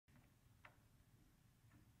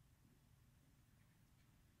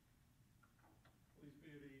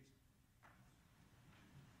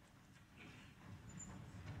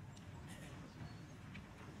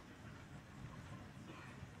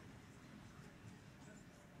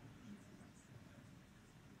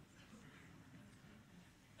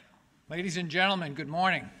Ladies and gentlemen, good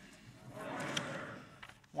morning. I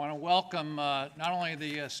want to welcome not only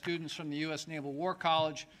the students from the U.S. Naval War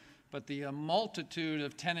College, but the multitude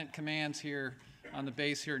of tenant commands here on the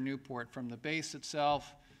base here in Newport, from the base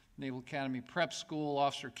itself, Naval Academy Prep School,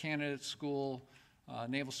 Officer Candidate School,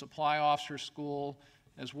 Naval Supply Officer School,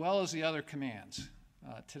 as well as the other commands.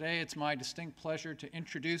 Today it's my distinct pleasure to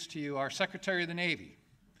introduce to you our Secretary of the Navy.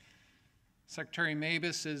 Secretary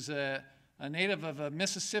Mabus is a native of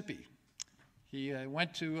Mississippi. He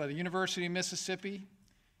went to the University of Mississippi.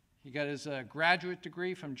 He got his graduate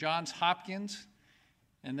degree from Johns Hopkins,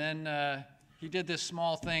 and then he did this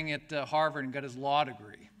small thing at Harvard and got his law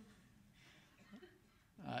degree.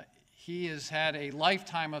 He has had a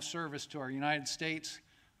lifetime of service to our United States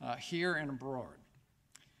here and abroad.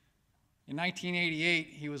 In 1988,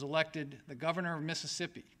 he was elected the governor of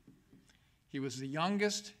Mississippi. He was the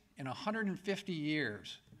youngest in 150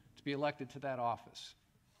 years to be elected to that office.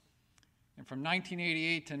 And from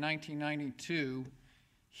 1988 to 1992,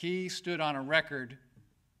 he stood on a record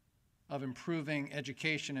of improving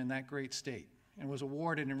education in that great state and was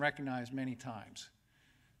awarded and recognized many times.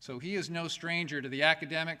 So he is no stranger to the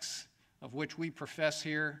academics of which we profess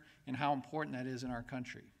here and how important that is in our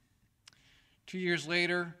country. 2 years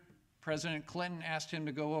later, President Clinton asked him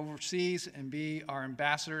to go overseas and be our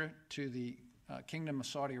ambassador to the Kingdom of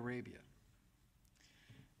Saudi Arabia.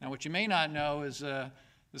 Now, what you may not know is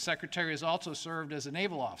the Secretary has also served as a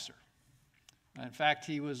naval officer. In fact,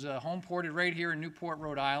 he was home ported right here in Newport,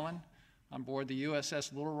 Rhode Island, on board the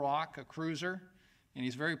USS Little Rock, a cruiser, and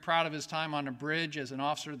he's very proud of his time on the bridge as an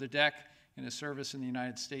officer of the deck in his service in the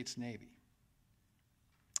United States Navy.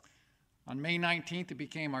 On May 19th, he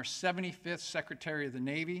became our 75th Secretary of the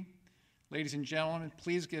Navy. Ladies and gentlemen,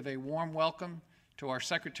 please give a warm welcome to our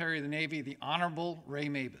Secretary of the Navy, the Honorable Ray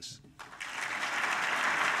Mabus.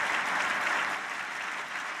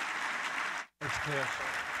 Thanks, Ted.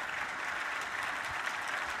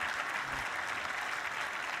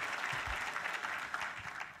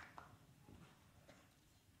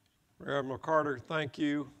 Reverend McCarter, thank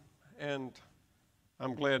you, and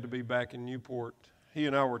I'm glad to be back in Newport. He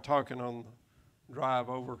and I were talking on the drive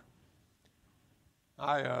over.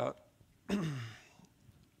 I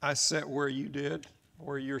sat where you did,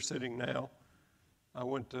 where you're sitting now. I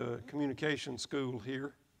went to communication school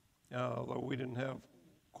here, although we didn't have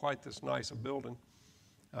quite this nice a building.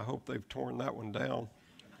 I hope they've torn that one down.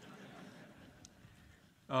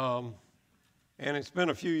 And it's been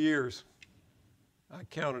a few years. I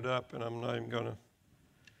counted up, and I'm not even going to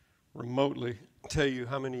remotely tell you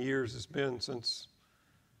how many years it's been since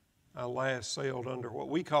I last sailed under what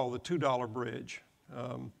we call the $2 bridge,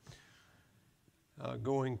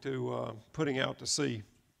 going to putting out to sea.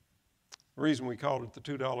 The reason we called it the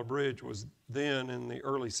 $2 bridge was then in the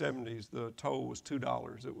early 70s, the toll was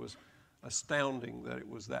 $2. It was astounding that it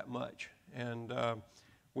was that much. And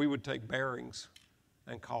we would take bearings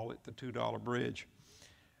and call it the $2 bridge.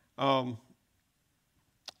 I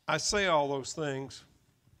say all those things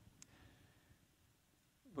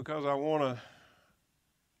because I want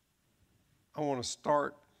to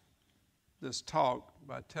start this talk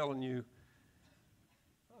by telling you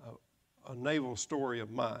a naval story of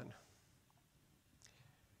mine.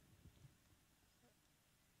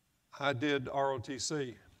 I did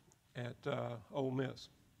ROTC at Ole Miss.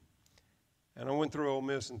 And I went through Ole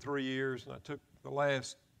Miss in 3 years, and I took the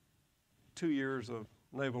last 2 years of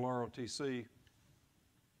Naval ROTC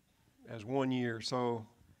as 1 year. So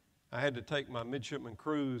I had to take my midshipman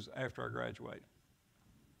cruise after I graduated.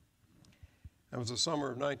 That was the summer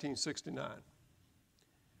of 1969.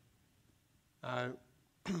 I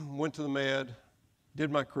went to the Med, did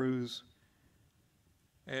my cruise,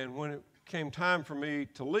 and when it came time for me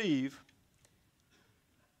to leave,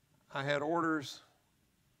 I had orders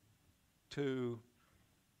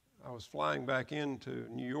I was flying back into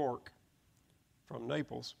New York from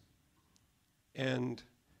Naples, and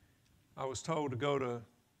I was told to go to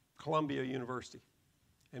Columbia University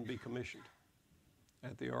and be commissioned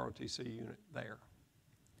at the ROTC unit there.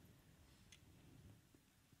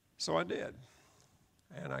 So I did.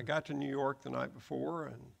 And I got to New York the night before,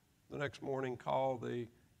 and the next morning called the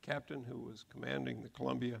captain who was commanding the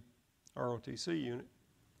Columbia ROTC unit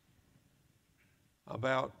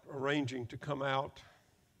about arranging to come out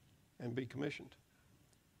and be commissioned.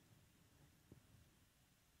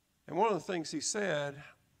 And one of the things he said,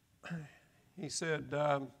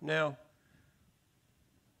 now,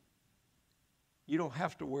 you don't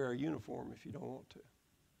have to wear a uniform if you don't want to.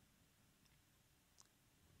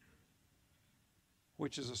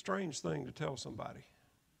 Which is a strange thing to tell somebody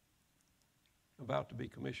about to be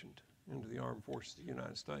commissioned into the Armed Forces of the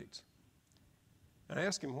United States. And I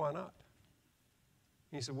asked him why not.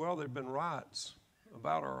 He said, well, there'd been riots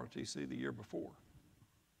about ROTC the year before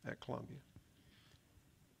at Columbia.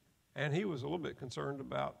 And he was a little bit concerned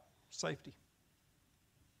about safety.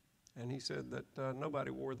 And he said that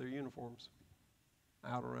nobody wore their uniforms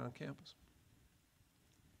out around campus.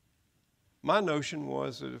 My notion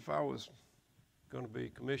was that if I was going to be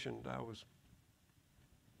commissioned, I was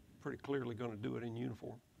pretty clearly going to do it in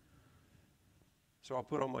uniform. So I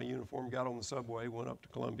put on my uniform, got on the subway, went up to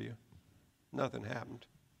Columbia. Nothing happened.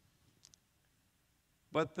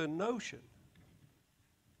 But the notion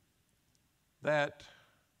that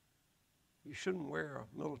you shouldn't wear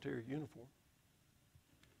a military uniform,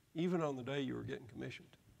 even on the day you were getting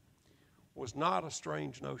commissioned, was not a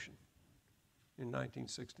strange notion in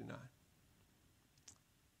 1969.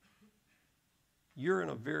 You're in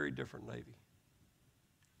a very different Navy.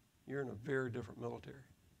 You're in a very different military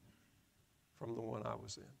from the one I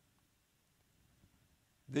was in.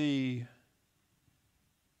 The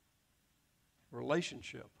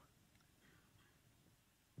relationship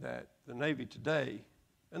that the Navy today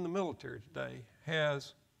and the military today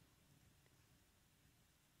has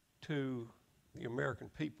to the American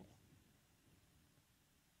people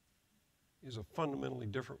is a fundamentally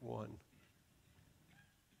different one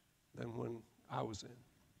than when I was in.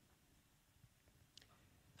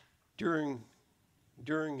 During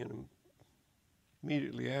and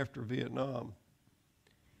immediately after Vietnam,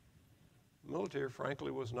 the military,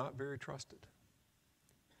 frankly, was not very trusted.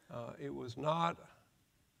 It was not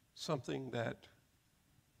something that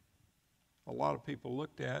a lot of people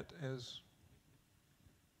looked at as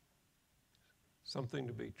something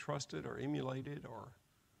to be trusted or emulated or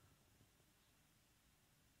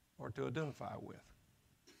to identify with.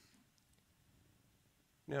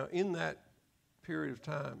 Now, in that period of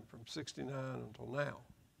time, from '69 until now,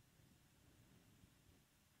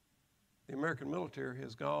 the American military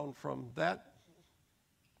has gone from that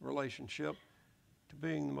relationship to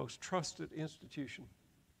being the most trusted institution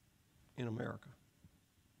in America.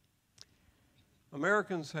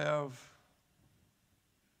 Americans have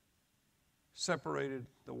separated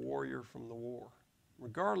the warrior from the war,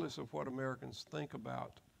 regardless of what Americans think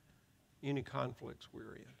about any conflicts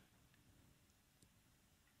we're in.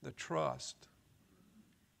 The trust,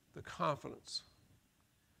 the confidence,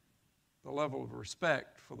 the level of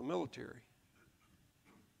respect for the military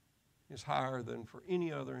is higher than for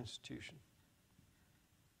any other institution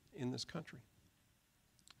in this country.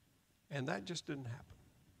 And that just didn't happen.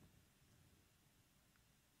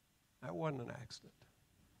 That wasn't an accident.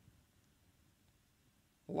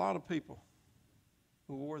 A lot of people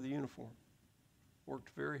who wore the uniform worked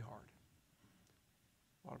very hard.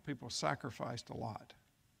 A lot of people sacrificed a lot.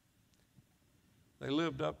 They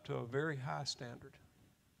lived up to a very high standard.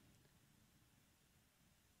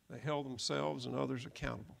 They held themselves and others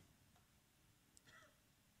accountable.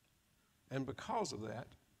 And because of that,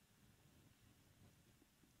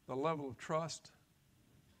 the level of trust,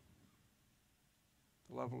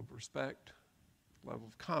 the level of respect, the level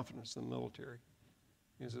of confidence in the military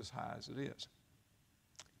is as high as it is.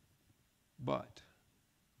 But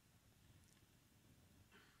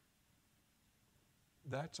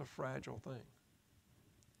that's a fragile thing,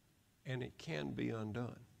 and it can be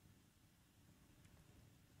undone.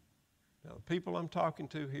 Now, the people I'm talking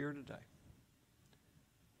to here today,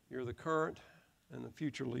 you're the current and the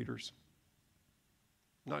future leaders,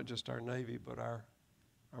 not just our Navy, but our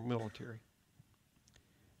military.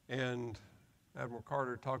 And Admiral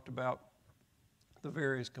Carter talked about the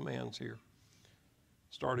various commands here,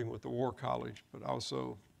 starting with the War College, but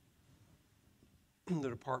also the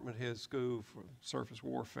Department Head School for Surface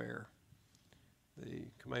Warfare, the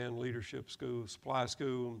Command Leadership School, Supply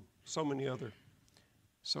School, and so many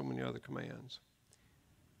other commands.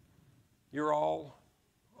 You're all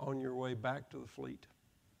on your way back to the fleet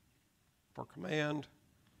for command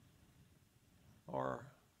or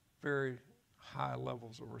very high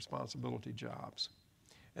levels of responsibility jobs.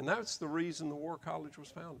 And that's the reason the War College was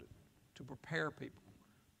founded, to prepare people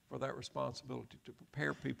for that responsibility, to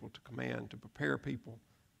prepare people to command, to prepare people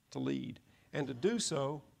to lead, and to do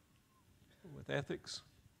so with ethics,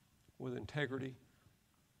 with integrity,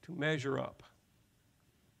 to measure up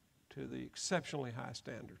to the exceptionally high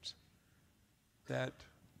standards that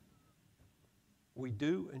we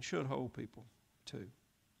do and should hold people to.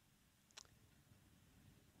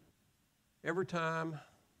 Every time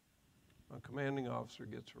a commanding officer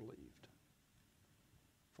gets relieved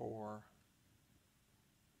for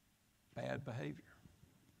bad behavior,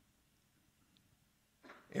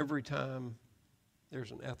 every time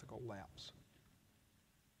there's an ethical lapse,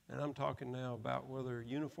 and I'm talking now about whether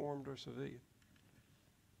uniformed or civilian,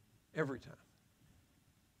 every time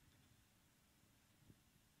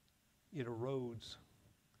it erodes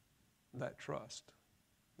that trust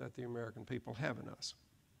that the American people have in us.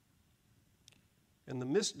 And the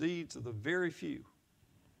misdeeds of the very few,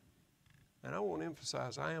 and I want to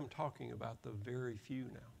emphasize, I am talking about the very few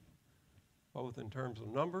now, both in terms of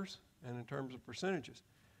numbers and in terms of percentages.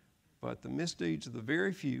 But the misdeeds of the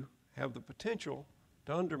very few have the potential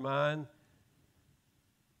to undermine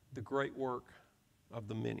the great work of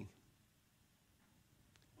the many.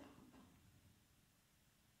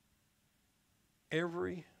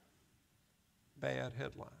 Every bad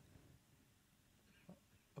headline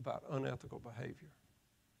about unethical behavior,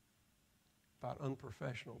 about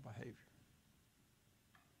unprofessional behavior,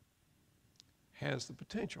 has the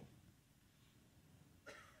potential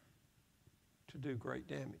to do great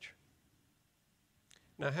damage.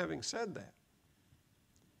 Now, having said that,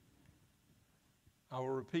 I will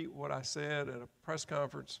repeat what I said at a press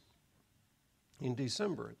conference in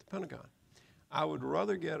December at the Pentagon. I would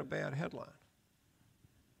rather get a bad headline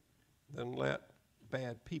than let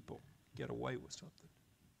bad people get away with something.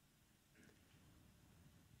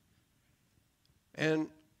 And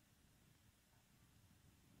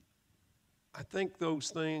I think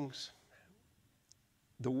those things,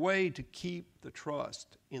 the way to keep the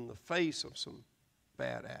trust in the face of some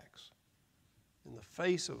bad acts, in the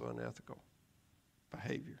face of unethical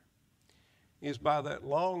behavior, is by that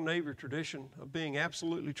long Navy tradition of being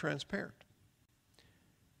absolutely transparent.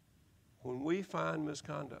 When we find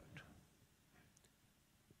misconduct,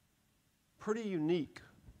 pretty unique,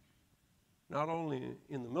 not only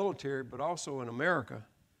in the military, but also in America,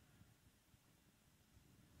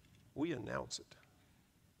 we announce it.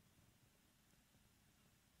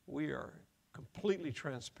 We are completely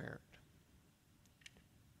transparent,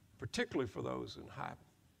 particularly for those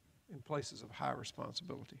in places of high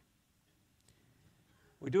responsibility.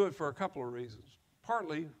 We do it for a couple of reasons.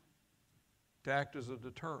 Partly to act as a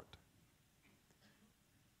deterrent,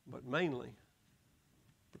 but mainly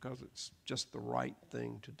because it's just the right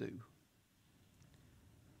thing to do.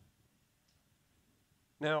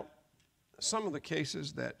 Now, some of the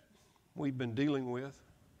cases that we've been dealing with,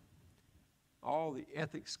 all the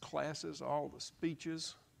ethics classes, all the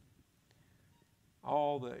speeches,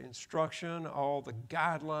 all the instruction, all the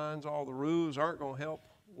guidelines, all the rules aren't going to help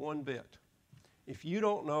one bit. If you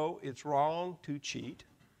don't know it's wrong to cheat,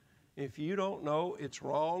 if you don't know it's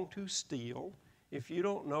wrong to steal, if you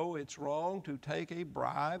don't know it's wrong to take a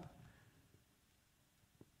bribe,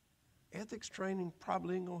 ethics training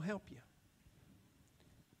probably ain't going to help you.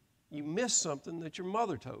 You missed something that your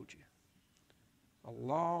mother told you a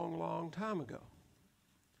long, long time ago.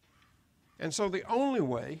 And so the only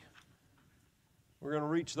way we're going to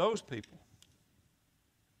reach those people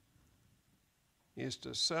is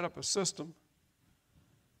to set up a system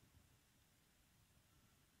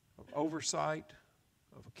of oversight,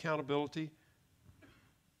 of accountability,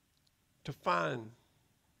 to find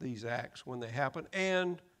these acts when they happen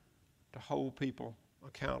and to hold people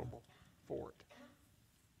accountable for it.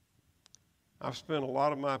 I've spent a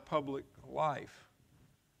lot of my public life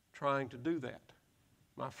trying to do that.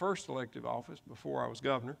 My first elective office, before I was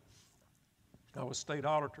governor, I was state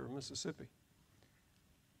auditor of Mississippi,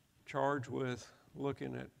 charged with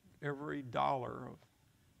looking at every dollar of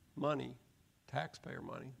money, taxpayer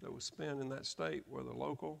money, that was spent in that state, whether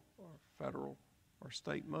local or federal or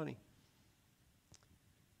state money.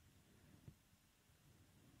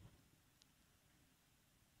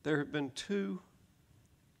 There have been two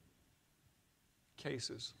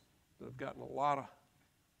cases that have gotten a lot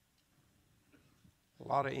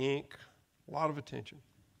of ink, a lot of attention.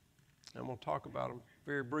 I'm going to talk about them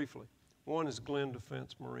very briefly. One is Glenn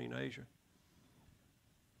Defense Marine Asia,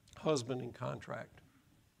 husbanding contract,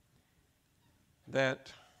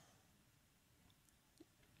 that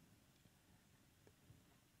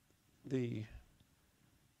the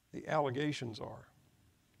allegations are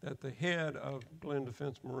that the head of Glenn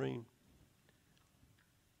Defense Marine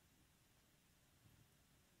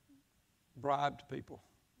bribed people,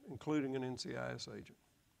 including an NCIS agent.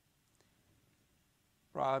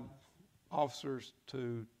 Bribed officers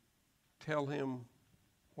to tell him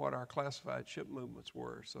what our classified ship movements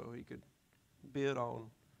were so he could bid on,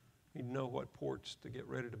 he'd know what ports to get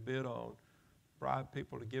ready to bid on. Bribed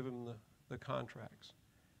people to give him the contracts.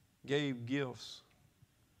 Gave gifts,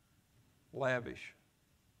 lavish,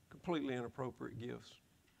 completely inappropriate gifts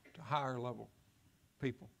to higher level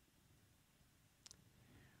people.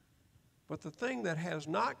 But the thing that has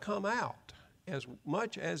not come out as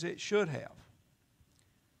much as it should have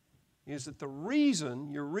is that the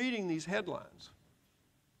reason you're reading these headlines,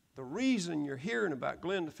 the reason you're hearing about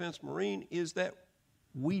Glenn Defense Marine is that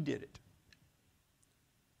we did it.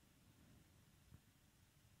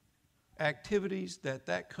 activities that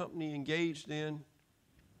that company engaged in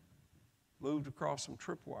moved across some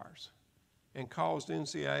tripwires and caused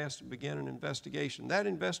NCIS to begin an investigation. That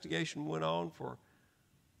investigation went on for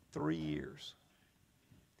 3 years,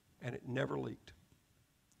 and it never leaked.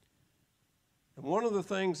 And one of the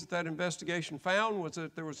things that that investigation found was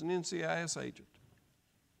that there was an NCIS agent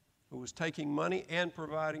who was taking money and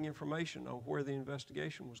providing information on where the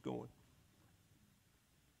investigation was going.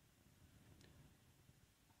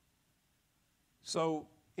 So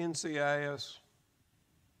NCIS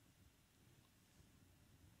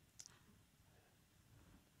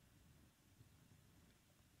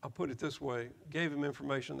I'll put it this way, gave him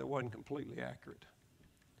information that wasn't completely accurate.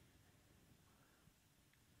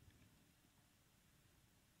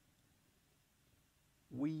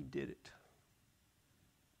 We did it.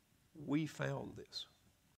 We found this.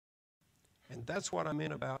 And that's what I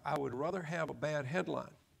meant about I would rather have a bad headline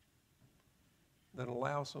than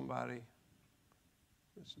allow somebody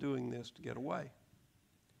that's doing this to get away.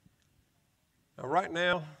 Now, right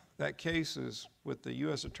now, that case is with the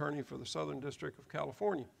U.S. Attorney for the Southern District of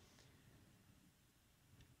California.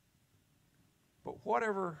 But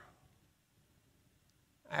whatever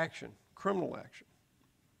action, criminal action,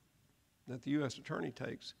 that the U.S. Attorney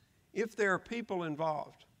takes, if there are people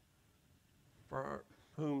involved for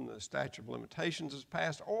whom the statute of limitations is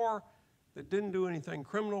passed or that didn't do anything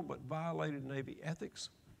criminal but violated Navy ethics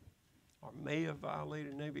or may have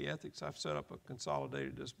violated Navy ethics, I've set up a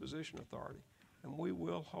consolidated disposition authority. And we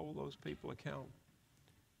will hold those people accountable.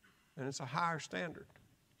 And it's a higher standard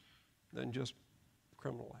than just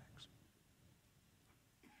criminal acts.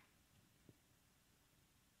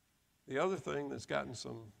 The other thing that's gotten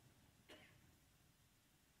some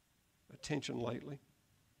attention lately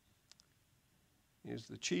is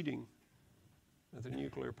the cheating at the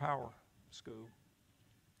nuclear power school.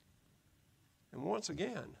 And once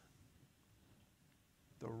again,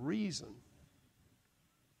 the reason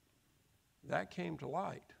that came to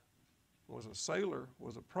light was a sailor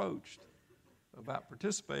was approached about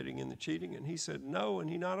participating in the cheating, and he said no, and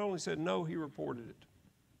he not only said no, he reported it.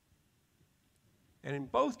 And in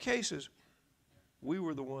both cases, we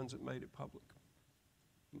were the ones that made it public.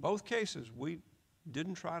 In both cases, we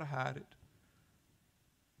didn't try to hide it,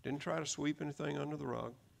 didn't try to sweep anything under the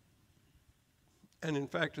rug. And in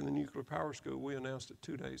fact, in the nuclear power school, we announced it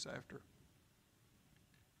 2 days after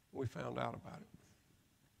we found out about it.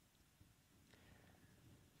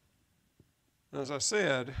 As I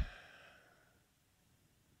said,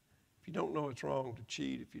 if you don't know it's wrong to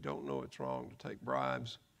cheat, if you don't know it's wrong to take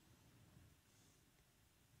bribes,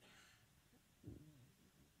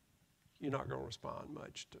 you're not going to respond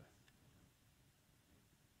much to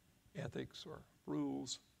ethics or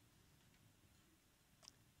rules.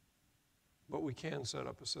 But we can set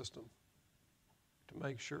up a system to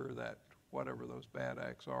make sure that whatever those bad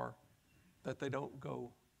acts are, that they don't go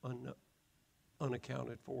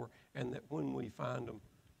unaccounted for, and that when we find them,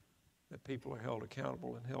 that people are held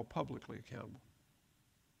accountable and held publicly accountable.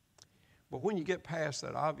 But when you get past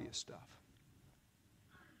that obvious stuff,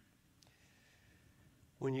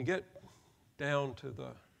 when you get down to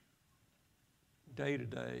the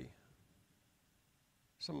day-to-day,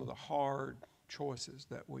 some of the hard choices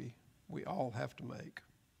that we all have to make,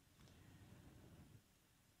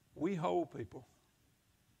 we hold people,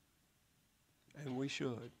 and we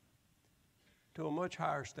should, to a much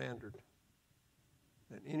higher standard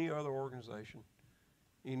than any other organization,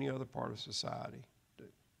 any other part of society do.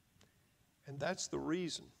 And that's the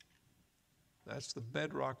reason, that's the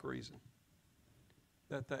bedrock reason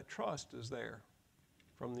that trust is there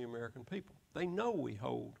from the American people. They know we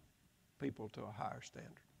hold people to a higher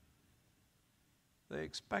standard. They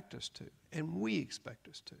expect us to, and we expect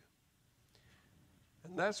us to.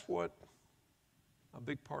 And that's what a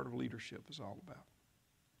big part of leadership is all about.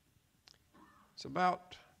 It's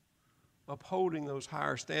about upholding those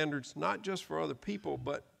higher standards, not just for other people,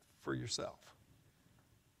 but for yourself.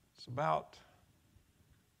 It's about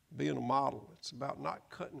being a model. It's about not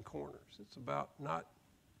cutting corners. It's about not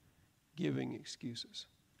giving excuses.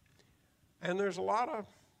 And there's a lot of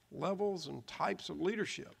levels and types of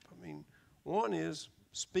leadership. I mean, one is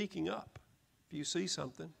speaking up if you see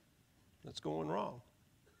something that's going wrong.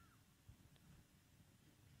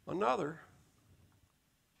 Another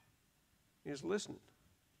is listening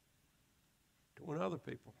to when other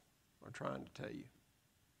people are trying to tell you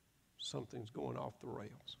something's going off the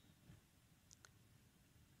rails.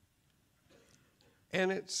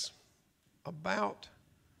 And it's about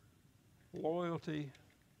loyalty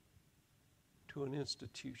to an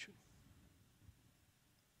institution.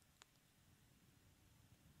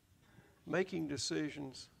 Making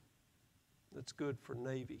decisions that's good for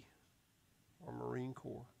Navy or Marine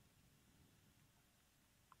Corps,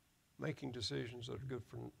 making decisions that are good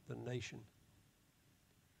for the nation.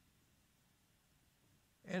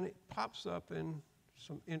 And it pops up in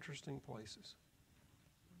some interesting places.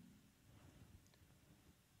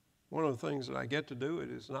 One of the things that I get to do, it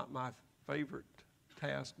is not my favorite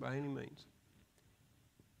task by any means,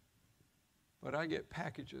 but I get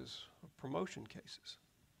packages of promotion cases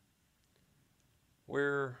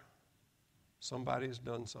where somebody has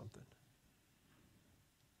done something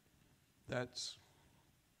that's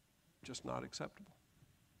just not acceptable.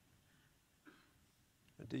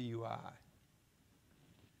 A DUI,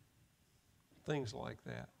 things like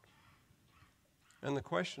that. And the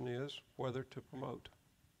question is whether to promote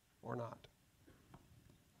or not.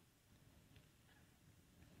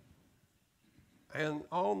 And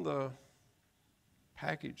on the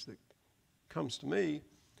package that comes to me,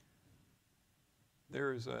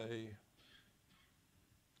 there is a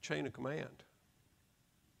chain of command.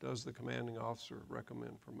 Does the commanding officer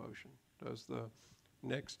recommend promotion? Does the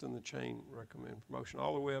next in the chain recommend promotion?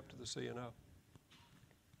 All the way up to the CNO.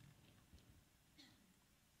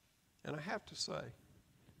 And I have to say,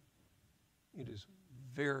 it is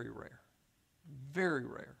very rare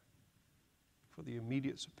for the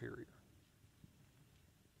immediate superior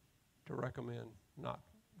to recommend not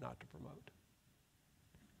to promote.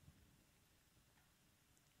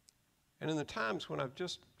 And in the times when I've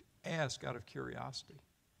just asked out of curiosity,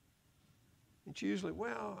 it's usually,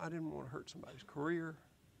 well, I didn't want to hurt somebody's career.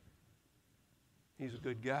 He's a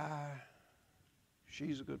good guy.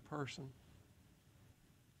 She's a good person.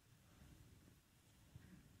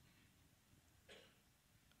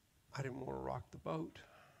 I didn't want to rock the boat.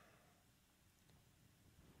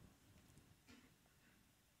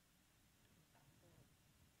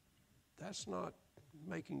 That's not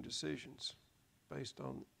making decisions based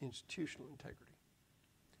on institutional integrity.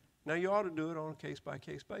 Now, you ought to do it on a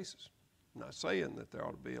case-by-case basis. I'm not saying that there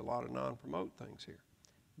ought to be a lot of non-promote things here,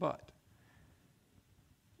 but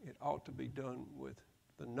it ought to be done with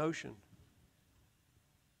the notion,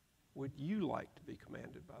 would you like to be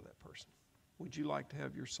commanded by that person? Would you like to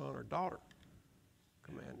have your son or daughter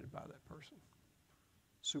commanded by that person,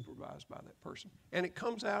 supervised by that person? And it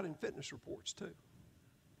comes out in fitness reports too.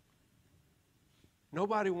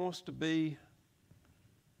 Nobody wants to be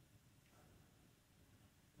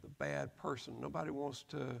the bad person. Nobody wants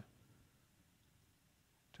to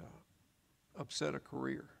upset a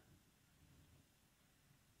career.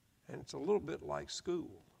 And it's a little bit like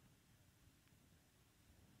school.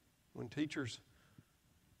 When teachers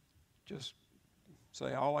just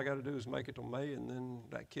say, all I got to do is make it till May, and then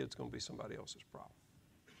that kid's going to be somebody else's problem.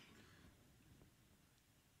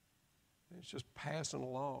 It's just passing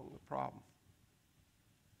along the problem.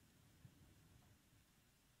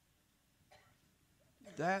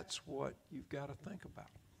 That's what you've got to think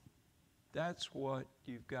about. That's what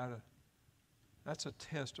you've got to, that's a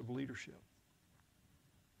test of leadership.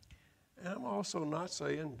 And I'm also not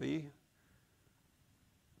saying be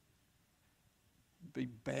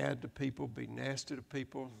bad to people, be nasty to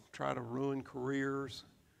people, try to ruin careers,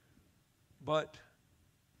 but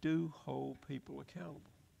do hold people accountable.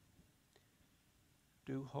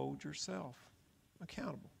 Do hold yourself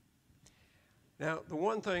accountable. Now, the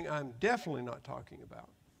one thing I'm definitely not talking about,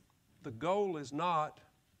 the goal is not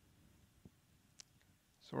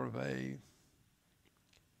sort of a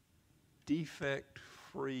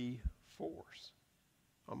defect-free force,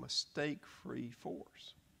 a mistake-free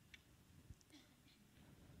force.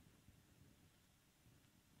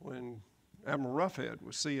 When Admiral Roughhead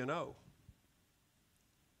was CNO,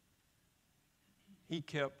 he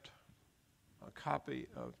kept a copy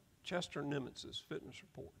of Chester Nimitz's fitness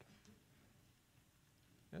report.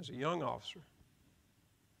 As a young officer,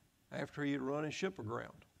 after he had run his ship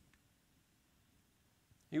aground,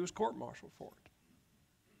 he was court-martialed for it.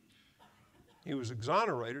 He was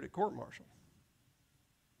exonerated at court-martial.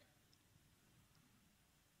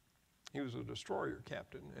 He was a destroyer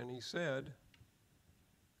captain, and he said,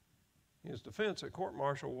 his defense at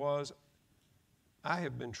court-martial was, I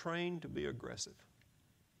have been trained to be aggressive.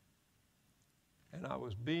 And I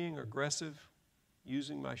was being aggressive,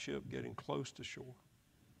 using my ship, getting close to shore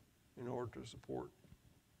in order to support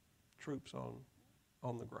troops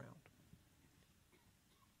on the ground.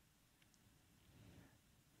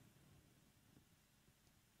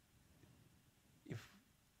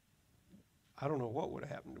 I don't know what would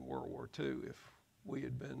have happened in World War II if we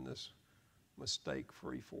had been this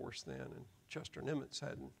mistake-free force then and Chester Nimitz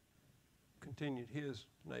hadn't continued his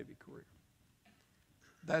Navy career.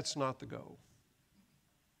 That's not the goal.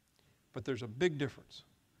 But there's a big difference.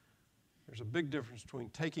 There's a big difference between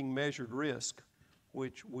taking measured risk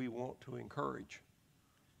which we want to encourage.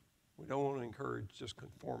 We don't want to encourage just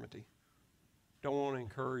conformity. Don't want to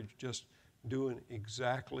encourage just doing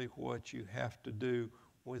exactly what you have to do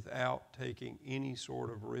without taking any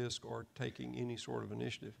sort of risk or taking any sort of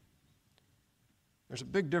initiative. There's a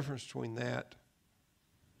big difference between that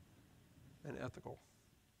and ethical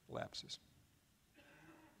lapses.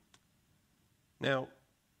 Now,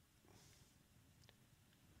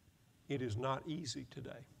 it is not easy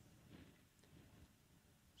today.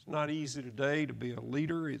 It's not easy today to be a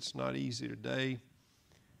leader. It's not easy today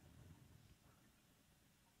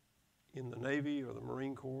in the Navy or the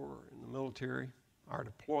Marine Corps or in the military. Our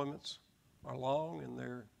deployments are long and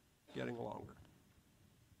they're getting longer.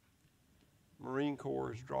 Marine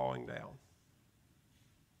Corps is drawing down.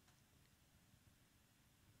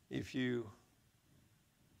 If you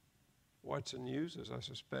watch the news, as I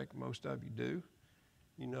suspect most of you do,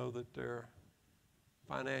 you know that there are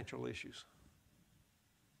financial issues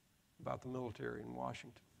about the military in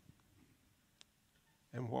Washington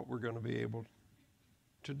and what we're going to be able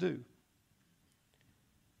to do.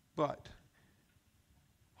 But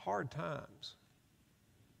hard times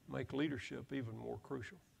make leadership even more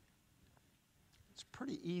crucial. It's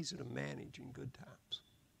pretty easy to manage in good times.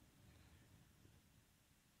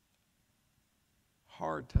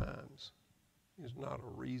 Hard times is not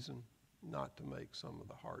a reason not to make some of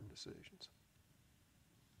the hard decisions.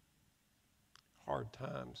 Hard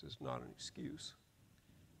times is not an excuse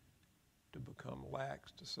to become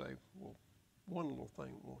lax, to say, well, one little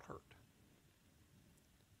thing won't hurt.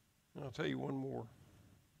 And I'll tell you one more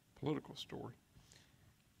political story.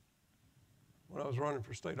 When I was running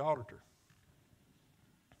for state auditor,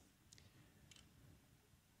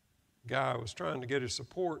 a guy was trying to get his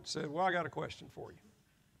support, said, well, I got a question for you.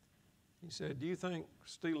 He said, do you think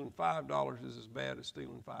stealing $5 is as bad as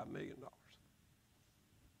stealing $5 million?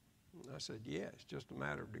 And I said, yeah, it's just a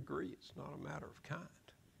matter of degree. It's not a matter of kind.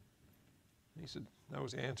 And he said, that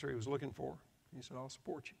was the answer he was looking for. He said, I'll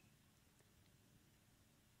support you.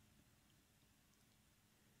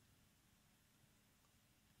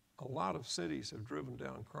 A lot of cities have driven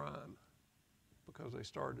down crime because they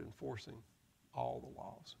started enforcing all the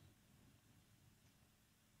laws,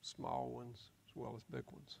 small ones as well as big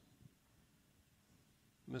ones,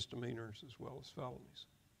 misdemeanors as well as felonies.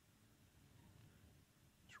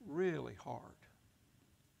 It's really hard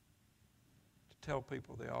to tell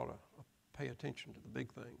people they ought to pay attention to the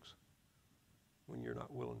big things when you're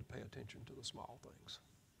not willing to pay attention to the small things.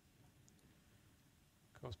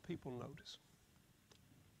 Because people notice,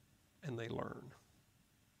 and they learn,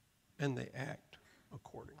 and they act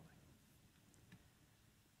accordingly.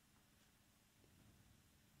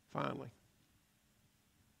 Finally,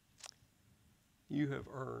 you have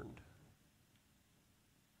earned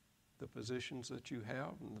the positions that you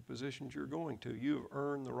have and the positions you're going to. You have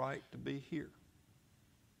earned the right to be here.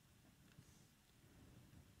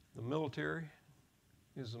 The military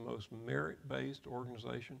is the most merit-based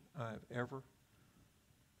organization I have ever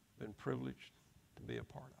been privileged to be a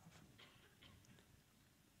part of.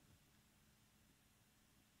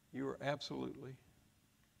 You are absolutely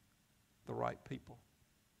the right people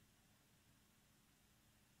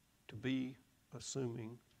to be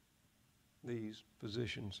assuming these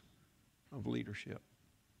positions of leadership.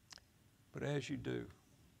 But as you do,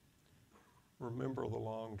 remember the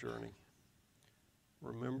long journey.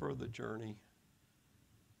 Remember the journey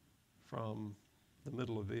from the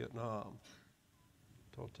middle of Vietnam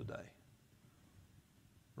till today.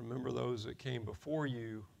 Remember those that came before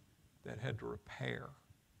you that had to repair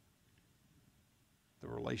the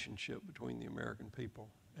relationship between the American people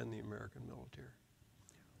and the American military.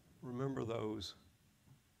 Remember those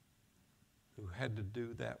who had to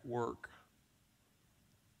do that work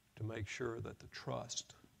to make sure that the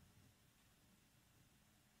trust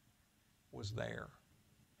was there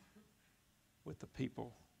with the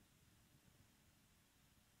people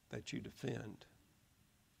that you defend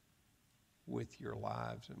with your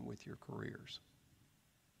lives and with your careers.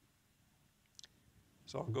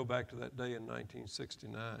 So I'll go back to that day in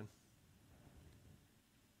 1969.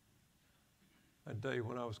 That day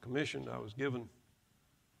when I was commissioned, I was given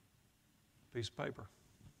a piece of paper.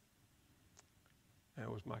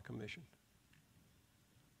 That was my commission.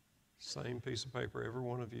 Same piece of paper every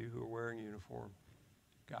one of you who are wearing uniform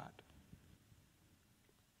got.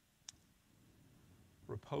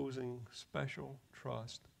 Reposing special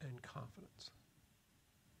trust and confidence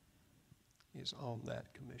is on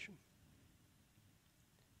that commission.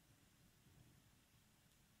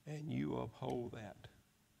 And you uphold that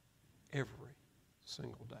every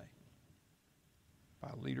single day by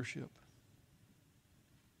leadership,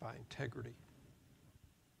 by integrity,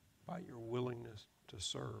 by your willingness to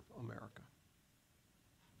serve America.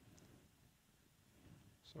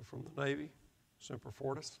 So from the Navy, Semper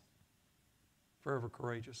Fortis, forever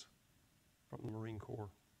courageous. From the Marine Corps,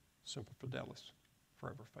 Semper Fidelis,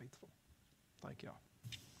 forever faithful. Thank y'all.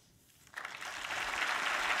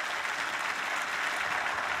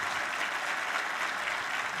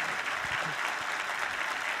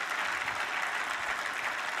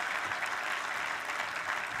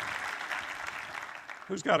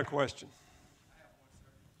 Who's got a question? I have one,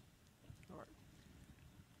 sir. All right.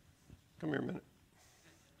 Come here a minute.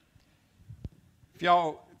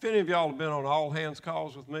 If any of y'all have been on all hands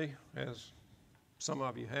calls with me, as some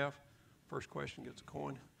of you have, first question gets a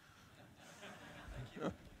coin.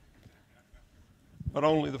 But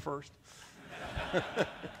only the first.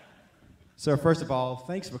 Sir, first of all,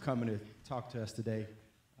 thanks for coming to talk to us today.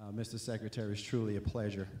 Mr. Secretary, it's truly a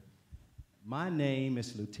pleasure. My name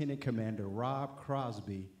is Lieutenant Commander Rob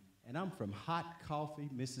Crosby, and I'm from Hot Coffee,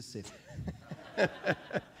 Mississippi.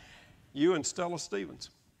 You and Stella Stevens.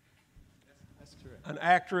 That's correct. An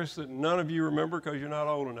actress that none of you remember because you're not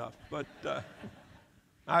old enough. But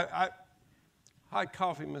Hot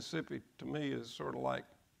Coffee, Mississippi, to me is sort of like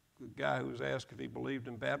the guy who was asked if he believed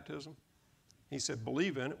in baptism. He said,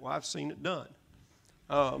 believe in it. Well, I've seen it done.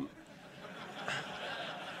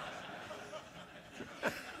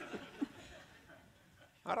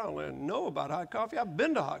 I don't really know about Hot Coffee. I've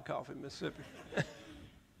been to Hot Coffee, Mississippi.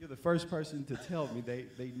 You're the first person to tell me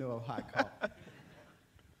they know of Hot Coffee.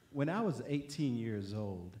 When I was 18 years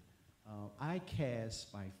old, I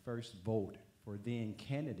cast my first vote for then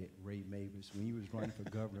candidate Ray Mabus when he was running for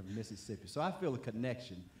governor of Mississippi. So I feel a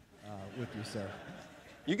connection with you, sir.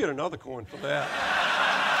 You get another coin for that.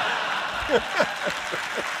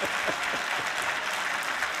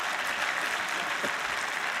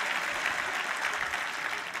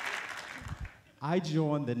 I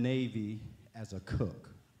joined the Navy as a cook.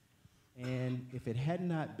 And if it had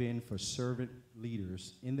not been for servant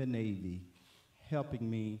leaders in the Navy helping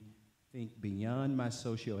me think beyond my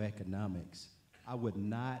socioeconomics, I would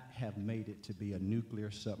not have made it to be a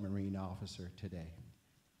nuclear submarine officer today.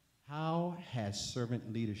 How has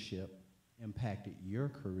servant leadership impacted your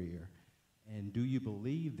career? And do you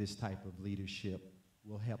believe this type of leadership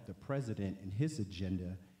will help the president in his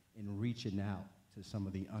agenda in reaching out to some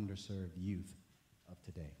of the underserved youth of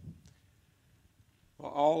today?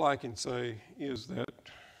 Well, all I can say is that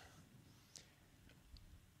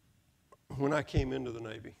when I came into the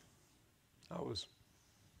Navy, I was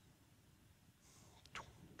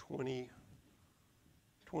 20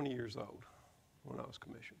 years old when I was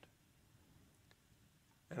commissioned.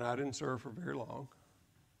 And I didn't serve for very long,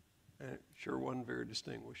 and it sure wasn't very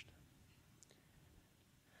distinguished.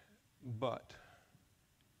 But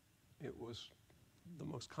it was the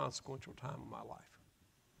most consequential time of my life.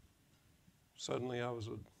 Suddenly I was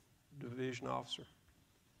a division officer.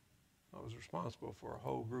 I was responsible for a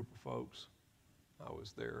whole group of folks. I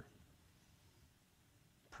was their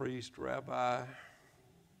priest, rabbi,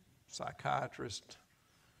 psychiatrist,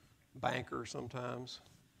 banker sometimes.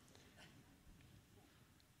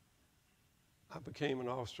 I became an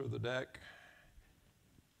officer of the deck.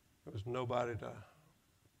 There was nobody to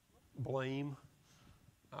blame.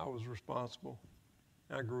 I was responsible.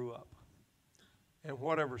 I grew up. And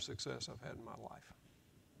whatever success I've had in my life,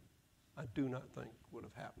 I do not think would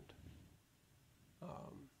have happened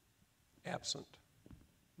absent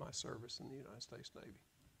my service in the United States Navy.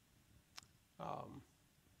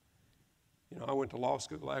 I went to law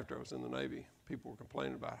school after I was in the Navy. People were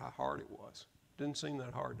complaining about how hard it was. It didn't seem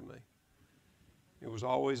that hard to me. It was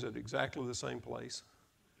always at exactly the same place.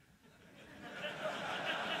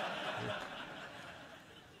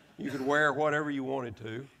 You could wear whatever you wanted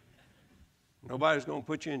to. Nobody's going to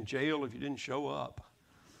put you in jail if you didn't show up.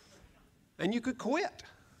 And you could quit.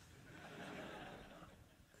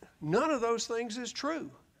 None of those things is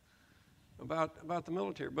true about the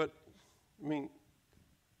military. But, I mean,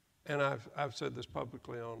 and I've said this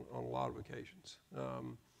publicly on a lot of occasions.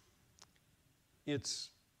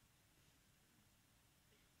 It's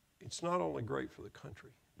not only great for the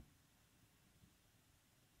country,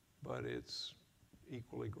 but it's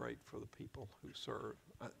equally great for the people who serve.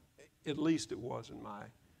 At least it was in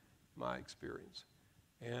my experience.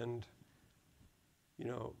 And,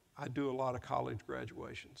 I do a lot of college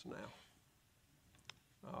graduations now.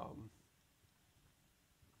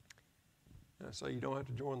 And I say you don't have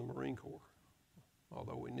to join the Marine Corps,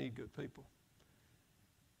 although we need good people.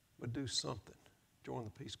 But do something. Join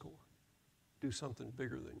the Peace Corps. Do something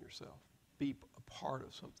bigger than yourself. Be a part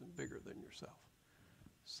of something bigger than yourself.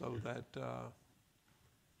 So that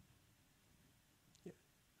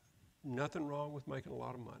nothing wrong with making a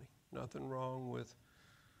lot of money. Nothing wrong with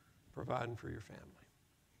providing for your family.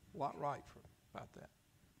 A lot right about that.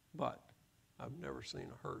 But I've never seen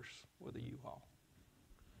a hearse with a U-Haul.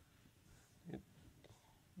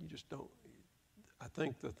 You just don't. I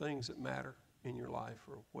think the things that matter in your life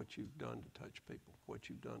are what you've done to touch people, what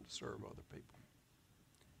you've done to serve other people.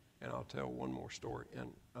 And I'll tell one more story, and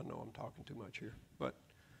I know I'm talking too much here, but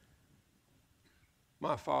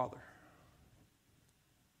my father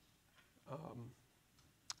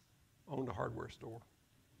owned a hardware store,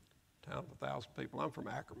 town of 1,000 people. I'm from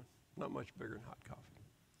Ackerman, not much bigger than hot coffee.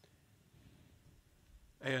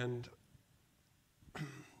 And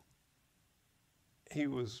he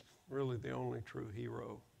was really the only true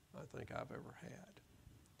hero I think I've ever had.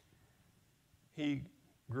 He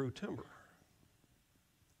grew timber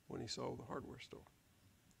when he sold the hardware store.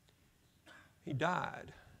 He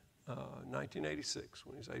died in 1986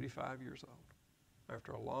 when he was 85 years old,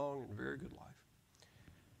 after a long and very good life.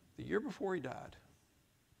 The year before he died,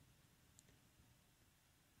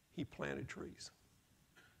 he planted trees.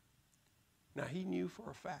 Now, he knew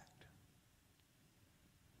for a fact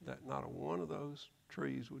that not a one of those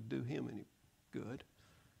trees would do him any good.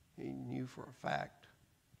 He knew for a fact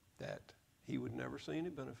that he would never see any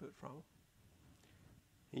benefit from them.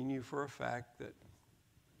 He knew for a fact that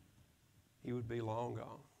he would be long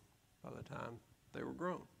gone by the time they were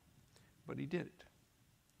grown. But he did it.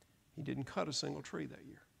 He didn't cut a single tree that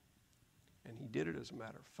year. And he did it as a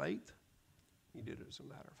matter of faith. He did it as a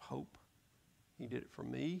matter of hope. He did it for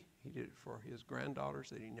me. He did it for his granddaughters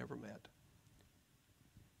that he never met.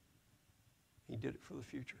 He did it for the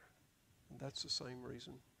future. And that's the same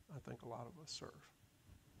reason I think a lot of us serve.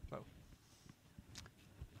 So.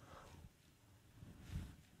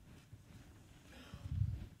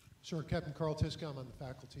 Sir, Captain Carl Tiscombe, I'm the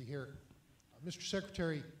faculty here. Mr.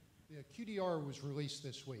 Secretary, the QDR was released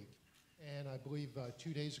this week, and I believe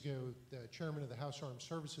 2 days ago, the chairman of the House Armed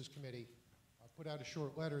Services Committee put out a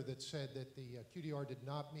short letter that said that the QDR did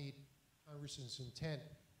not meet Congress's intent.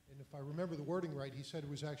 And if I remember the wording right, he said it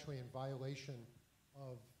was actually in violation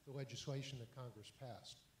of the legislation that Congress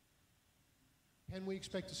passed. Can we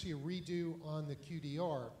expect to see a redo on the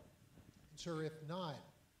QDR? And sir, if not,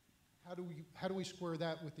 how do we square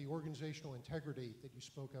that with the organizational integrity that you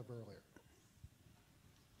spoke of earlier?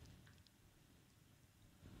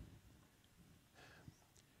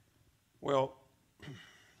 Well,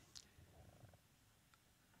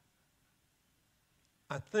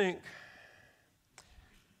 I think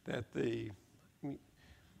that the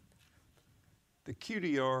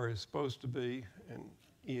QDR is supposed to be and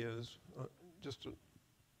is just an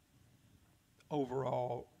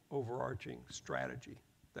overall overarching strategy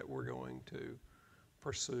that we're going to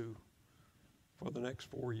pursue for the next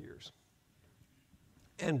 4 years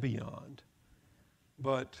and beyond.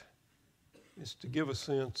 But it's to give a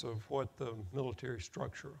sense of what the military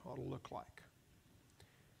structure ought to look like.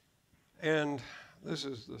 And this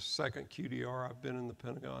is the second QDR I've been in the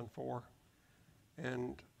Pentagon for,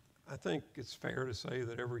 and I think it's fair to say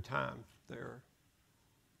that every time there are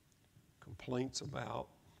complaints about,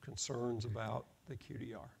 concerns about the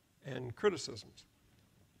QDR, and criticisms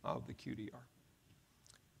of the QDR.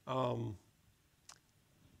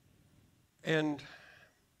 And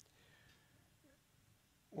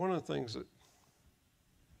one of the things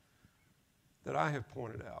that I have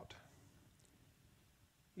pointed out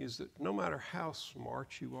is that no matter how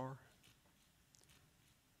smart you are,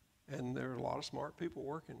 and there are a lot of smart people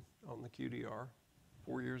working on the QDR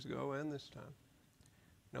 4 years ago and this time,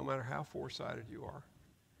 no matter how foresighted you are,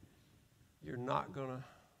 you're not going to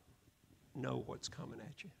know what's coming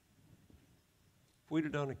at you. If we'd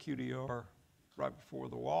have done a QDR right before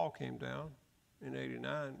the wall came down in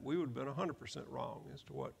 '89, we would have been 100% wrong as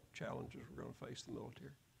to what challenges were going to face the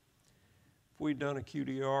military. If we'd done a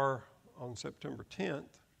QDR on September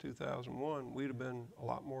 10th, 2001, we'd have been a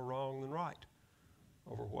lot more wrong than right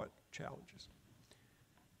over what challenges.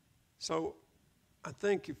 So I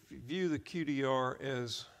think if you view the QDR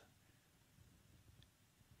as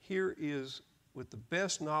here is, with the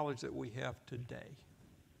best knowledge that we have today,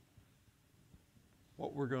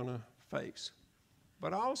 what we're going to face.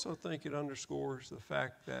 But I also think it underscores the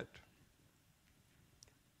fact that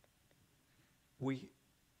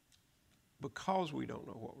because we don't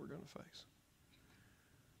know what we're going to face,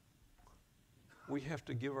 we have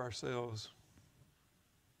to give ourselves,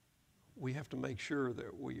 we have to make sure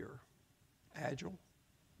that we are agile,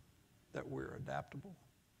 that we're adaptable,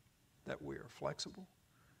 that we are flexible,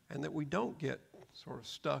 and that we don't get sort of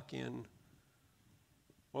stuck in,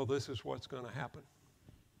 well, this is what's going to happen.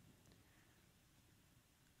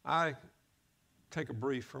 I take a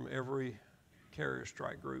brief from every carrier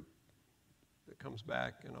strike group that comes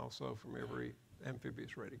back, and also from every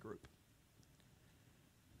amphibious ready group.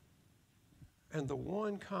 And the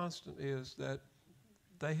one constant is that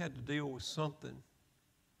they had to deal with something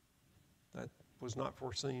that was not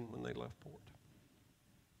foreseen when they left port.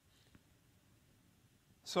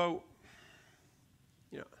 So,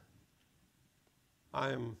 you know,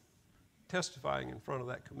 I am testifying in front of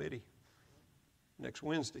that committee next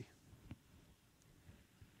Wednesday.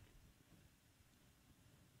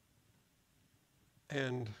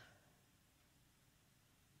 And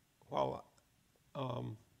while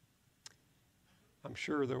I'm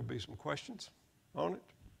sure there will be some questions on it,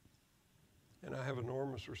 and I have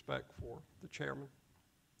enormous respect for the chairman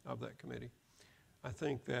of that committee, I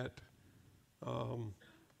think that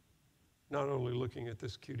not only looking at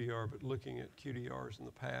this QDR, but looking at QDRs in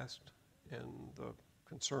the past and the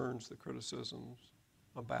concerns, the criticisms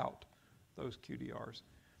about those QDRs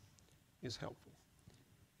is helpful.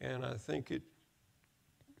 And I think it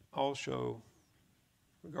also,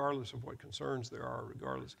 regardless of what concerns there are,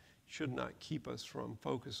 regardless, should not keep us from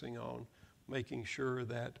focusing on making sure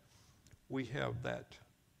that we have that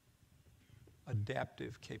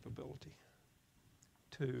adaptive capability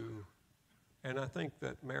to, and I think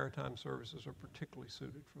that maritime services are particularly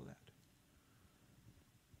suited for that,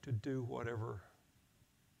 to do whatever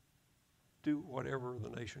the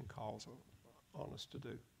nation calls on us to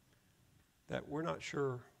do. That we're not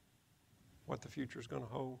sure what the future is going to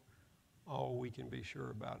hold. All we can be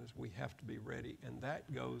sure about is we have to be ready, and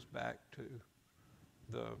that goes back to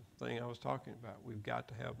the thing I was talking about. We've got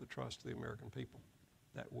to have the trust of the American people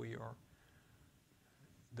that we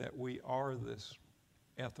are this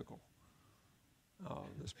ethical,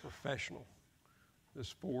 this professional, this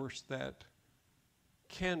force that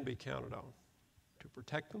can be counted on to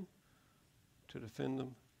protect them, to defend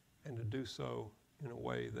them, and to do so in a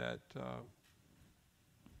way that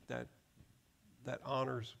that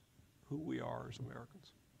honors who we are as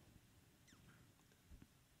Americans.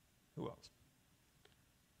 Who else?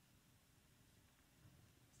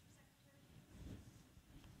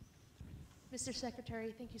 Mr.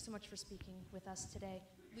 Secretary, thank you so much for speaking with us today.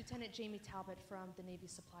 Lieutenant Jamie Talbot from the Navy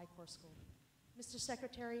Supply Corps School. Mr.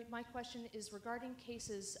 Secretary, my question is regarding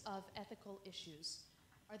cases of ethical issues.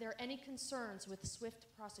 Are there any concerns with swift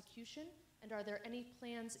prosecution, and are there any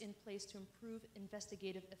plans in place to improve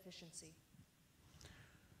investigative efficiency?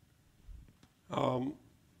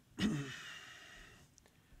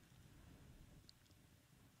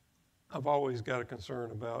 I've always got a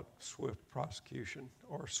concern about swift prosecution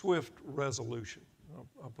or swift resolution.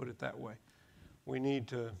 I'll put it that way.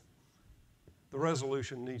 The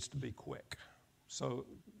resolution needs to be quick. So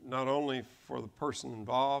not only for the person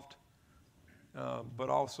involved, but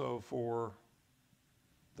also for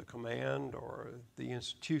the command or the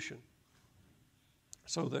institution,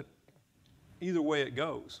 so that either way it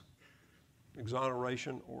goes,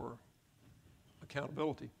 exoneration or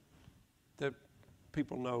accountability, that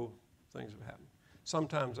people know things have happened.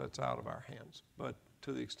 Sometimes that's out of our hands, but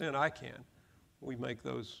to the extent I can, we make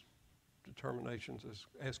those determinations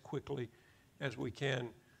as quickly as we can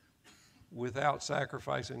without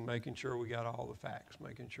sacrificing making sure we got all the facts,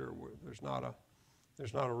 making sure there's not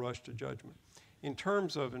a rush to judgment. In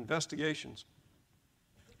terms of investigations,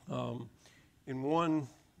 in one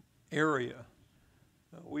area,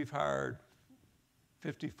 we've hired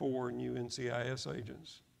 54 new NCIS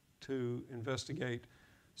agents to investigate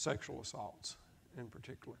sexual assaults in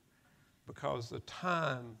particular, because the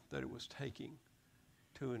time that it was taking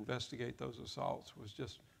to investigate those assaults was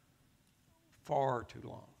just far too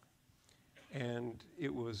long. And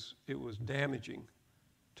it was damaging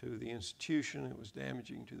to the institution, it was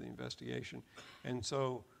damaging to the investigation. And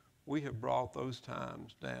so we have brought those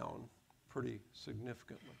times down pretty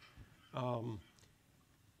significantly.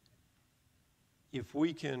 If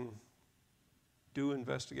we can do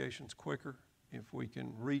investigations quicker, if we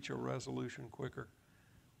can reach a resolution quicker,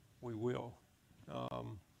 we will.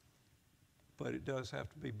 But it does have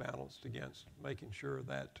to be balanced against making sure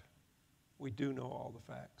that we do know all the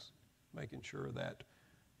facts, making sure that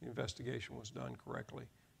the investigation was done correctly,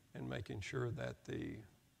 and making sure that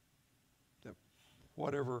that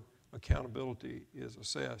whatever accountability is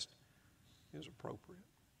assessed is appropriate.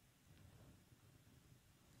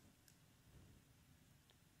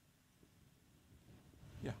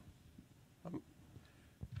 Yeah.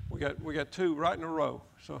 We got two right in a row,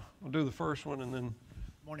 so we'll do the first one and then.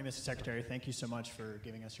 Morning, Mr. Secretary. Thank you so much for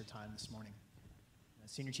giving us your time this morning.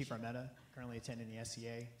 Senior Chief Armetta, currently attending the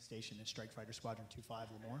SEA, stationed in Strike Fighter Squadron 25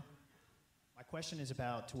 Lemoore. My question is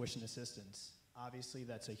about tuition assistance. Obviously,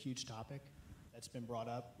 that's a huge topic that's been brought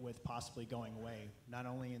up with possibly going away, not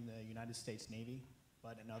only in the United States Navy,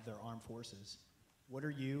 but in other armed forces. What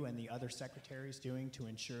are you and the other secretaries doing to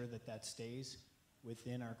ensure that that stays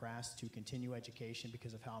within our grasp to continue education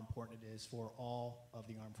because of how important it is for all of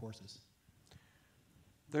the armed forces?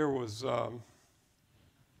 There was,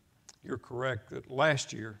 you're correct that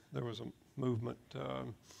last year there was a movement.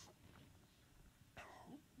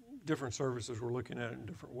 Different services were looking at it in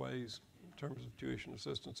different ways in terms of tuition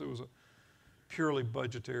assistance. It was a purely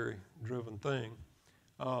budgetary driven thing.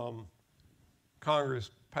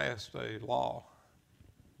 Congress passed a law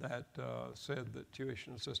that said that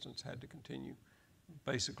tuition assistance had to continue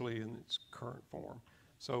basically in its current form.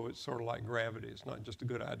 So it's sort of like gravity. It's not just a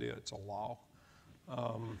good idea, it's a law.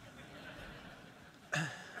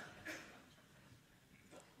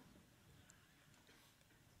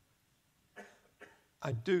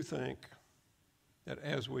 I do think that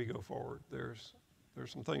as we go forward, there's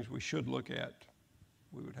some things we should look at.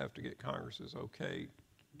 We would have to get Congress's okay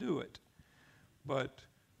to do it. But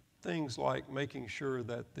things like making sure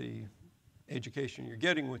that the education you're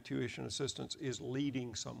getting with tuition assistance is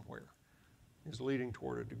leading somewhere, is leading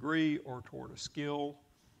toward a degree or toward a skill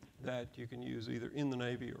that you can use either in the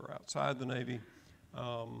Navy or outside the Navy,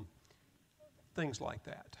 things like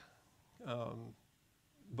that.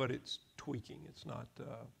 But it's tweaking, it's not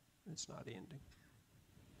ending.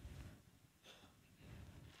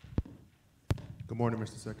 Good morning,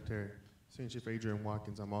 Mr. Secretary. Senior Chief Adrian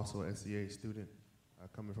Watkins. I'm also an SEA student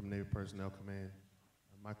coming from Navy Personnel Command.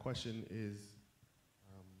 My question is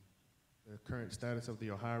the current status of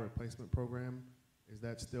the Ohio Replacement Program. Is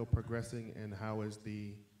that still progressing, and how is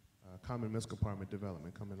the Common Missile Compartment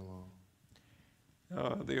development coming along?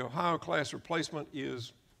 The Ohio class replacement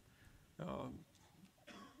is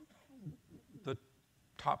the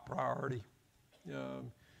top priority.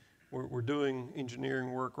 We're doing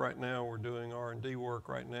engineering work right now. We're doing R&D work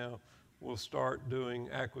right now. We'll start doing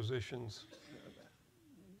acquisitions,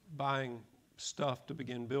 buying stuff to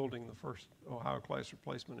begin building the first Ohio class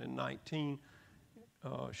replacement in 19.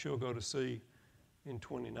 She'll go to sea in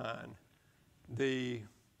 29.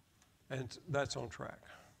 And that's on track.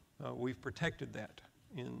 We've protected that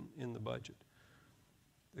in the budget.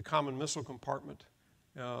 The Common Missile Compartment,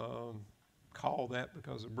 call that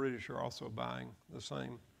because the British are also buying the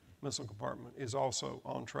same missile compartment, is also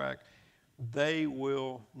on track. They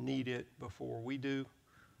will need it before we do.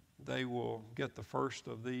 They will get the first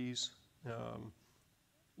of these.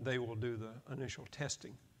 They will do the initial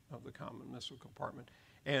testing of the Common Missile Compartment,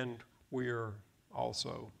 and we're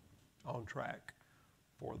also on track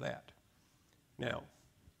for that. Now,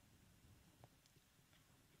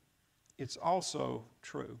 it's also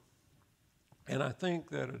true, and I think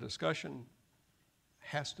that a discussion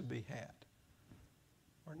has to be had,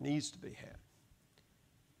 or needs to be had.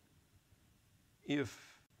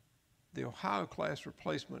 If the Ohio class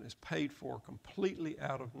replacement is paid for completely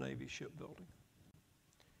out of Navy shipbuilding,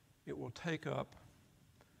 it will take up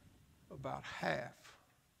about half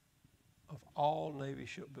of all Navy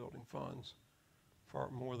shipbuilding funds for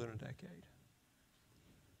more than a decade.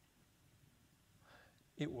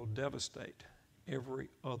 It will devastate every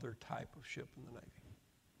other type of ship in the Navy,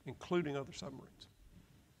 including other submarines,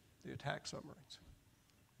 the attack submarines,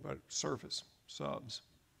 but surface subs.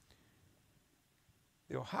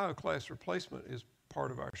 The Ohio class replacement is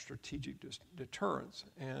part of our strategic deterrence,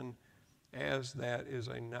 and as that is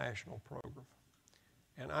a national program.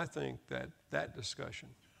 And I think that that discussion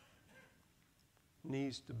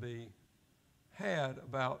needs to be had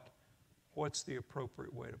about what's the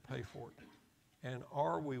appropriate way to pay for it. And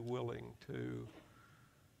are we willing to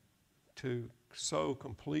so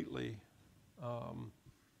completely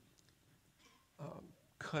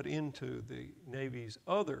cut into the Navy's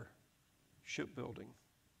other shipbuilding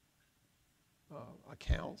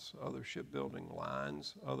accounts, other shipbuilding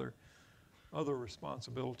lines, other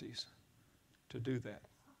responsibilities to do that?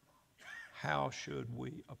 How should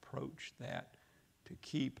we approach that to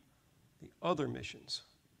keep the other missions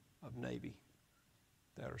of Navy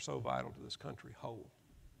that are so vital to this country whole?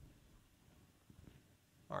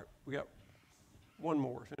 All right, we got one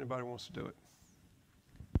more if anybody wants to do it.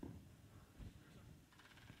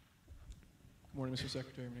 Good morning, Mr.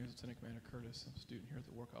 Secretary. My name is Lieutenant Commander Curtis. I'm a student here at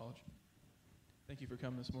the War College. Thank you for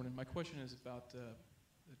coming this morning. My question is about the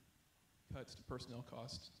cuts to personnel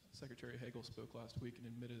costs. Secretary Hagel spoke last week and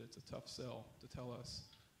admitted it's a tough sell to tell us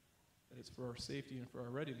that it's for our safety and for our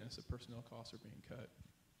readiness that personnel costs are being cut.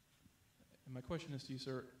 And my question is to you,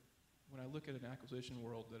 sir, when I look at an acquisition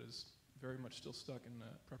world that is very much still stuck in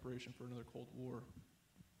preparation for another Cold War,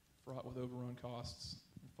 fraught with overrun costs,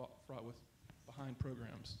 and fraught with behind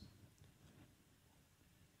programs,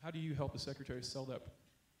 how do you help the Secretary sell that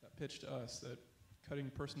pitch to us that cutting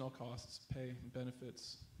personnel costs, pay, and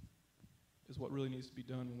benefits is what really needs to be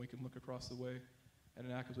done when we can look across the way at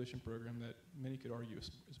an acquisition program that many could argue is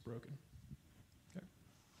broken.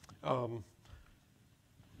 Well,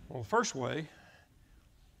 the first way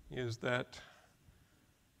is that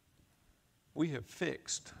we have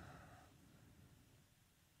fixed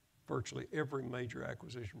virtually every major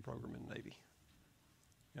acquisition program in the Navy.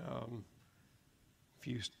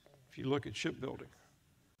 If you look at shipbuilding,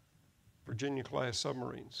 Virginia-class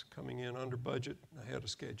submarines coming in under budget, ahead of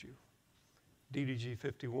schedule. DDG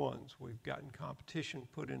 51s, we've gotten competition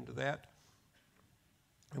put into that,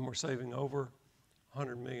 and we're saving over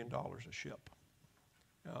 $100 million a ship.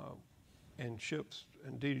 And ships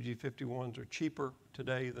and DDG 51s are cheaper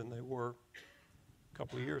today than they were a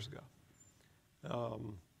couple of years ago.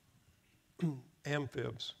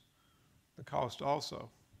 Amphibs, the cost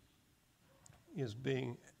also is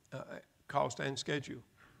being, cost and schedule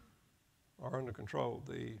are under control.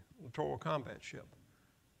 The littoral combat ship,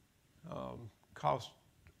 costs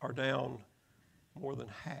are down more than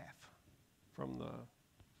half from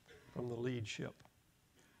the lead ship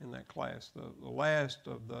in that class. The last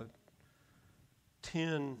of the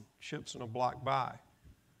 10 ships in a block buy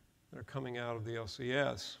that are coming out of the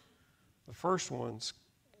LCS, the first ones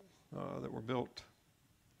that were built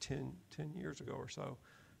 10 years ago or so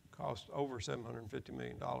cost over $750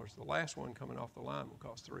 million. The last one coming off the line will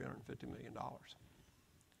cost $350 million.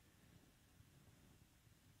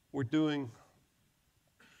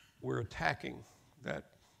 We're attacking that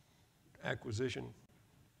acquisition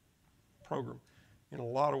program in a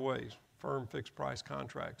lot of ways, firm fixed price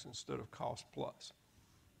contracts instead of cost plus.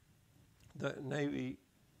 The Navy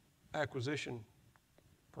acquisition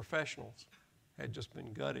professionals had just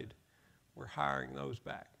been gutted. We're hiring those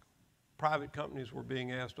back. Private companies were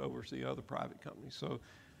being asked to oversee other private companies, so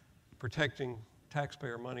protecting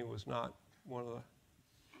taxpayer money was not one of the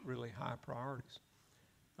really high priorities.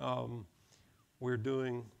 We're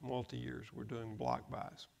doing multi-years, we're doing block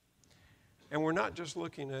buys. And we're not just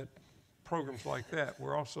looking at programs like that,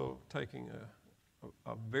 we're also taking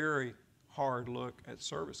a very hard look at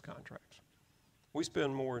service contracts. We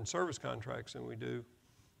spend more in service contracts than we do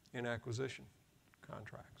in acquisition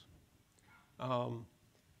contracts.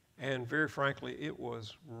 And very frankly, it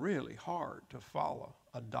was really hard to follow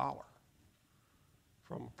a dollar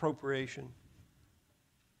from appropriation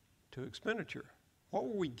to expenditure. What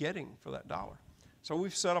were we getting for that dollar? So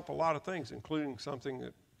we've set up a lot of things, including something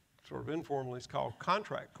that sort of informally is called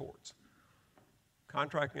contract courts.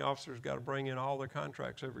 Contracting officers got to bring in all their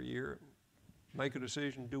contracts every year, make a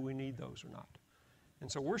decision, do we need those or not?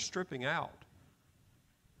 And so we're stripping out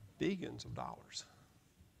billions of dollars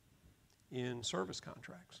in service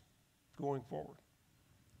contracts going forward.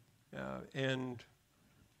 And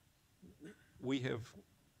we have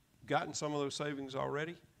gotten some of those savings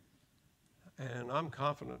already, and I'm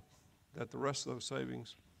confident that the rest of those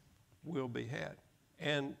savings will be had.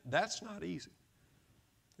 And that's not easy.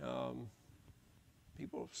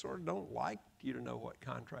 People sort of don't like you to know what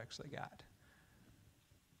contracts they got.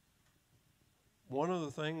 One of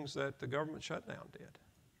the things that the government shutdown did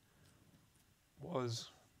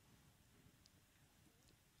was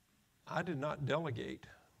I did not delegate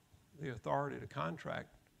the authority to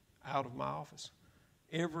contract out of my office.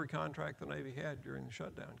 Every contract the Navy had during the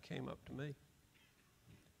shutdown came up to me.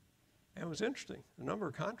 And it was interesting. The number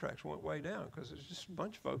of contracts went way down because it's just a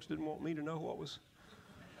bunch of folks didn't want me to know what was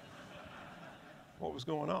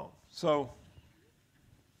going on. So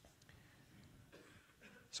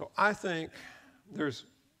I think there's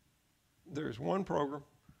one program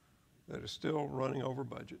that is still running over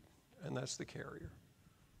budget, and that's the carrier.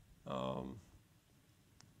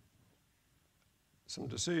 Some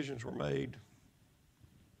decisions were made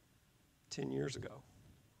 10 years ago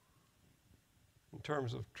in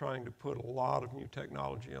terms of trying to put a lot of new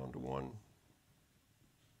technology onto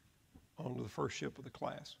the first ship of the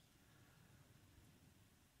class.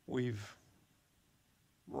 We've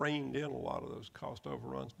reined in a lot of those cost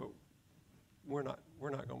overruns, but we're not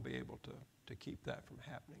going to be able to keep that from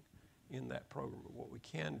happening in that program. But what we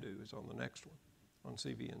can do is on the next one, on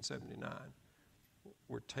CVN 79,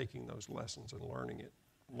 we're taking those lessons and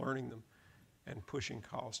learning them and pushing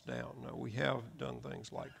costs down. Now, we have done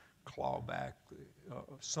things like claw back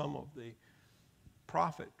some of the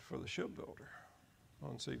profit for the shipbuilder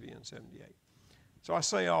on CVN 78. So I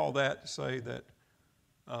say all that to say that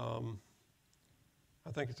I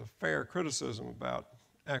think it's a fair criticism about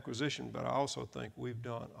acquisition, but I also think we've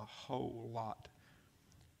done a whole lot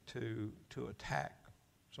to attack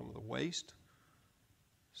some of the waste,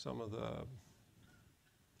 some of the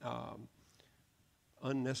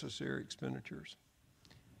unnecessary expenditures,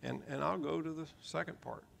 And I'll go to the second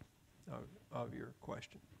part of your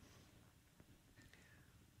question.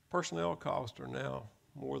 Personnel costs are now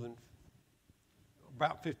more than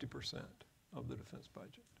about 50% of the defense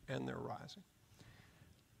budget, and they're rising.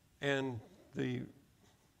 And the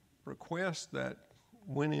request that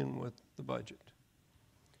went in with the budget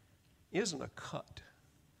isn't a cut.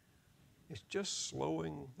 It's just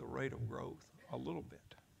slowing the rate of growth a little bit.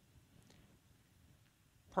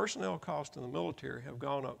 Personnel costs in the military have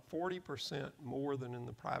gone up 40% more than in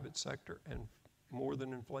the private sector and more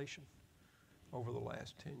than inflation over the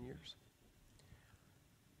last 10 years.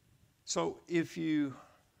 So the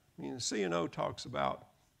CNO talks about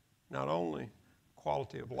not only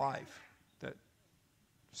quality of life that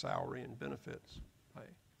salary and benefits pay,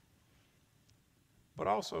 but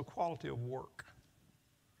also quality of work.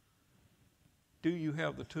 Do you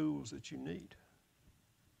have the tools that you need?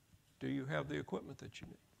 Do you have the equipment that you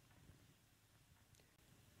need?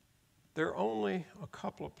 There are only a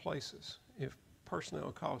couple of places, if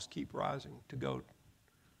personnel costs keep rising, to go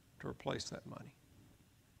to replace that money.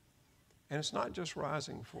 And it's not just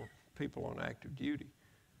rising for people on active duty.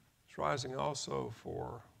 It's rising also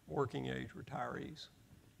for working age retirees.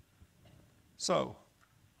 So,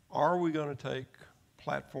 are we going to take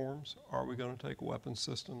platforms? Are we going to take weapon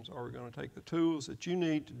systems? Are we going to take the tools that you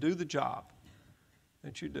need to do the job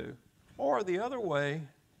that you do? Or the other way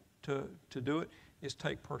to do it is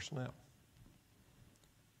take personnel.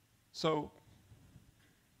 So,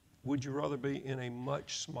 would you rather be in a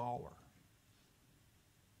much smaller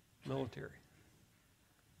military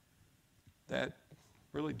that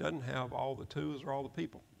really doesn't have all the tools or all the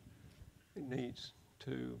people it needs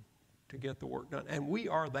to get the work done? And we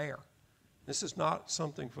are there. This is not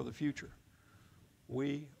something for the future.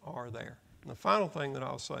 We are there. And the final thing that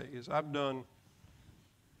I'll say is I've done,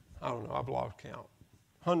 I've lost count,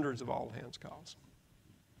 hundreds of all-hands calls.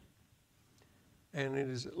 And it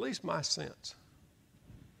is at least my sense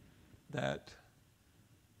that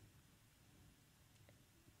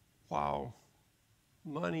while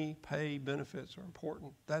money, pay, benefits are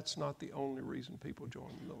important, that's not the only reason people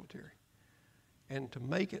join the military. And to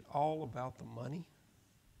make it all about the money,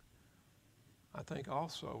 I think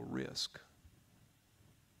also risk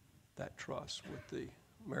that trust with the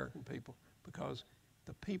American people, because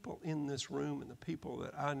the people in this room and the people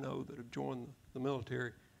that I know that have joined the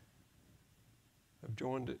military have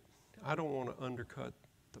joined it. I don't want to undercut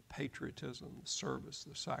the patriotism, the service,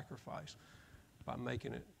 the sacrifice by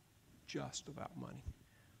making it just about money.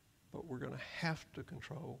 But we're going to have to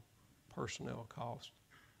control personnel costs,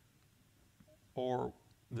 or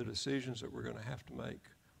the decisions that we're going to have to make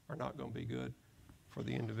are not going to be good for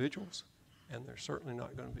the individuals, and they're certainly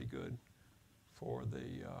not going to be good for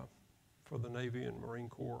the Navy and Marine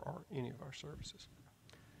Corps or any of our services.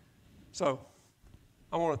 So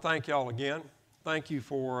I want to thank y'all again. Thank you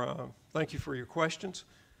for your questions.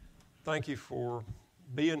 Thank you for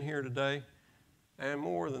being here today. And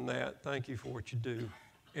more than that, thank you for what you do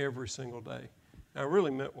every single day. And I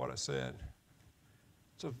really meant what I said.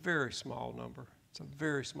 It's a very small number. It's a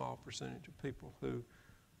very small percentage of people who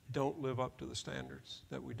don't live up to the standards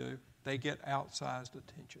that we do. They get outsized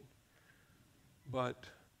attention. But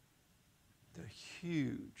the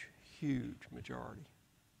huge, huge majority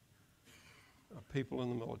of people in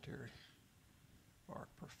the military are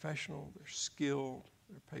professional, they're skilled,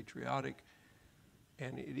 they're patriotic,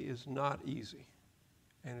 and it is not easy,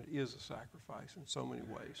 and it is a sacrifice in so many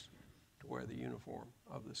ways to wear the uniform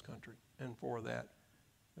of this country. And for that,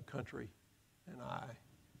 the country and I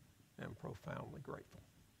am profoundly grateful.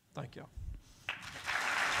 Thank y'all.